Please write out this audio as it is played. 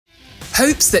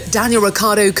Hopes that Daniel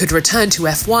Ricciardo could return to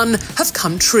F1 have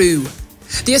come true.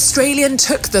 The Australian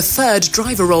took the third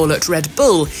driver role at Red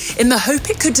Bull in the hope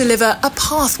it could deliver a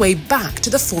pathway back to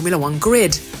the Formula One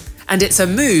grid. And it's a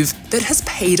move that has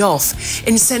paid off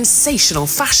in sensational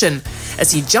fashion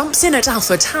as he jumps in at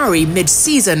AlphaTauri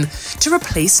mid-season to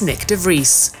replace Nyck de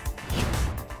Vries.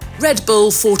 Red Bull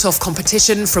fought off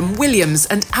competition from Williams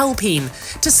and Alpine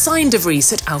to sign de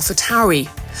Vries at AlphaTauri,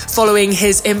 following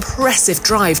his impressive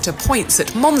drive to points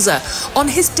at Monza on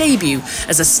his debut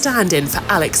as a stand-in for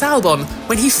Alex Albon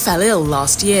when he fell ill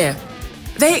last year.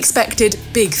 They expected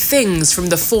big things from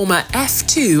the former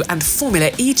F2 and Formula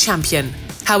E champion.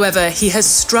 However, he has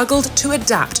struggled to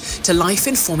adapt to life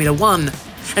in Formula One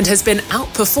and has been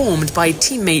outperformed by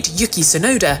teammate Yuki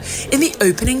Tsunoda in the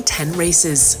opening 10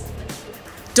 races.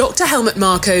 Dr. Helmut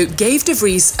Marko gave de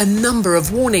Vries a number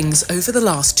of warnings over the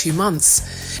last 2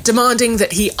 months, demanding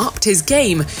that he upped his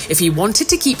game if he wanted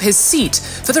to keep his seat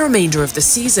for the remainder of the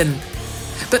season.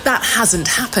 But that hasn't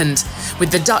happened,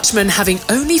 with the Dutchman having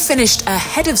only finished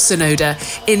ahead of Tsunoda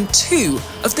in 2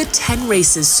 of the 10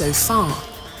 races so far.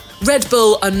 Red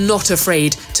Bull are not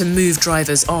afraid to move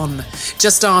drivers on.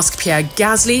 Just ask Pierre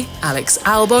Gasly, Alex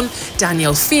Albon,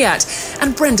 Daniel Kvyat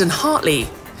and Brendan Hartley.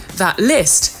 That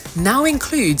list now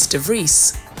includes de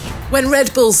Vries. When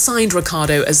Red Bull signed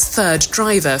Ricciardo as third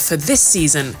driver for this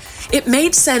season, it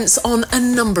made sense on a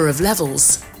number of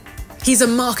levels. He's a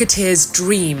marketeer's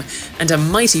dream and a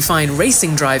mighty fine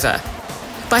racing driver.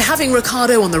 By having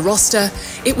Ricciardo on the roster,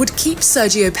 it would keep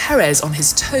Sergio Perez on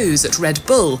his toes at Red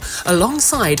Bull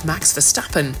alongside Max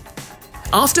Verstappen.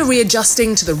 After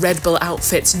readjusting to the Red Bull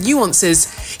outfit's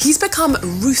nuances, he's become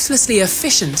ruthlessly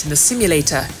efficient in the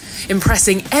simulator,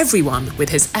 impressing everyone with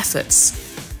his efforts.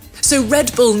 So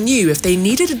Red Bull knew if they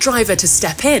needed a driver to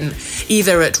step in,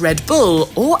 either at Red Bull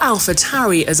or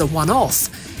AlphaTauri as a one-off,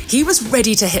 he was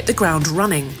ready to hit the ground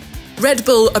running. Red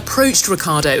Bull approached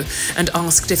Ricciardo and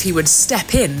asked if he would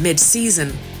step in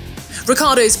mid-season.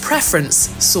 Ricciardo's preference,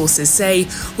 sources say,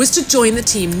 was to join the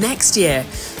team next year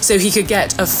so he could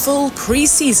get a full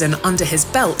pre-season under his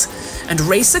belt and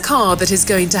race a car that is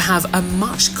going to have a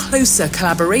much closer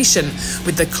collaboration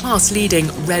with the class-leading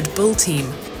Red Bull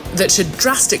team that should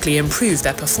drastically improve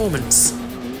their performance.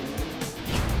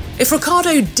 If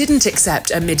Ricciardo didn't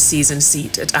accept a mid-season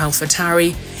seat at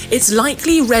AlphaTauri, it's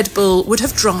likely Red Bull would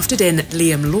have drafted in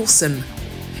Liam Lawson.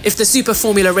 If the Super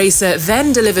Formula racer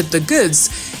then delivered the goods,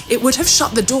 it would have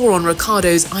shut the door on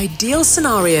Ricciardo's ideal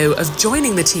scenario of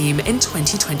joining the team in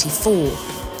 2024.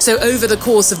 So over the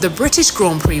course of the British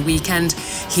Grand Prix weekend,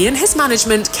 he and his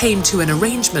management came to an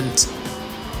arrangement.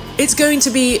 It's going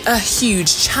to be a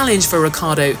huge challenge for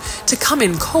Ricciardo to come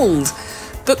in cold,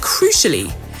 but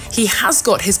crucially, he has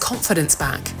got his confidence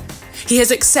back. He has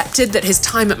accepted that his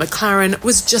time at McLaren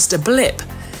was just a blip.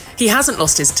 He hasn't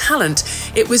lost his talent,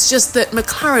 it was just that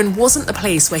McLaren wasn't the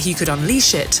place where he could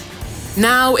unleash it.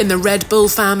 Now, in the Red Bull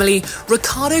family,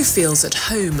 Ricciardo feels at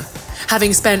home,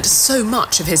 having spent so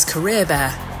much of his career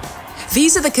there.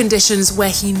 These are the conditions where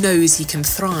he knows he can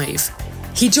thrive.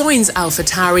 He joins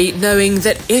AlphaTauri knowing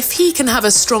that if he can have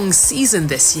a strong season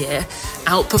this year,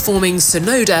 outperforming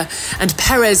Tsunoda, and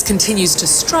Perez continues to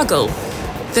struggle,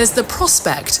 there's the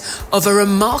prospect of a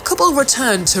remarkable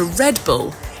return to Red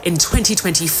Bull in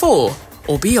 2024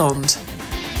 or beyond.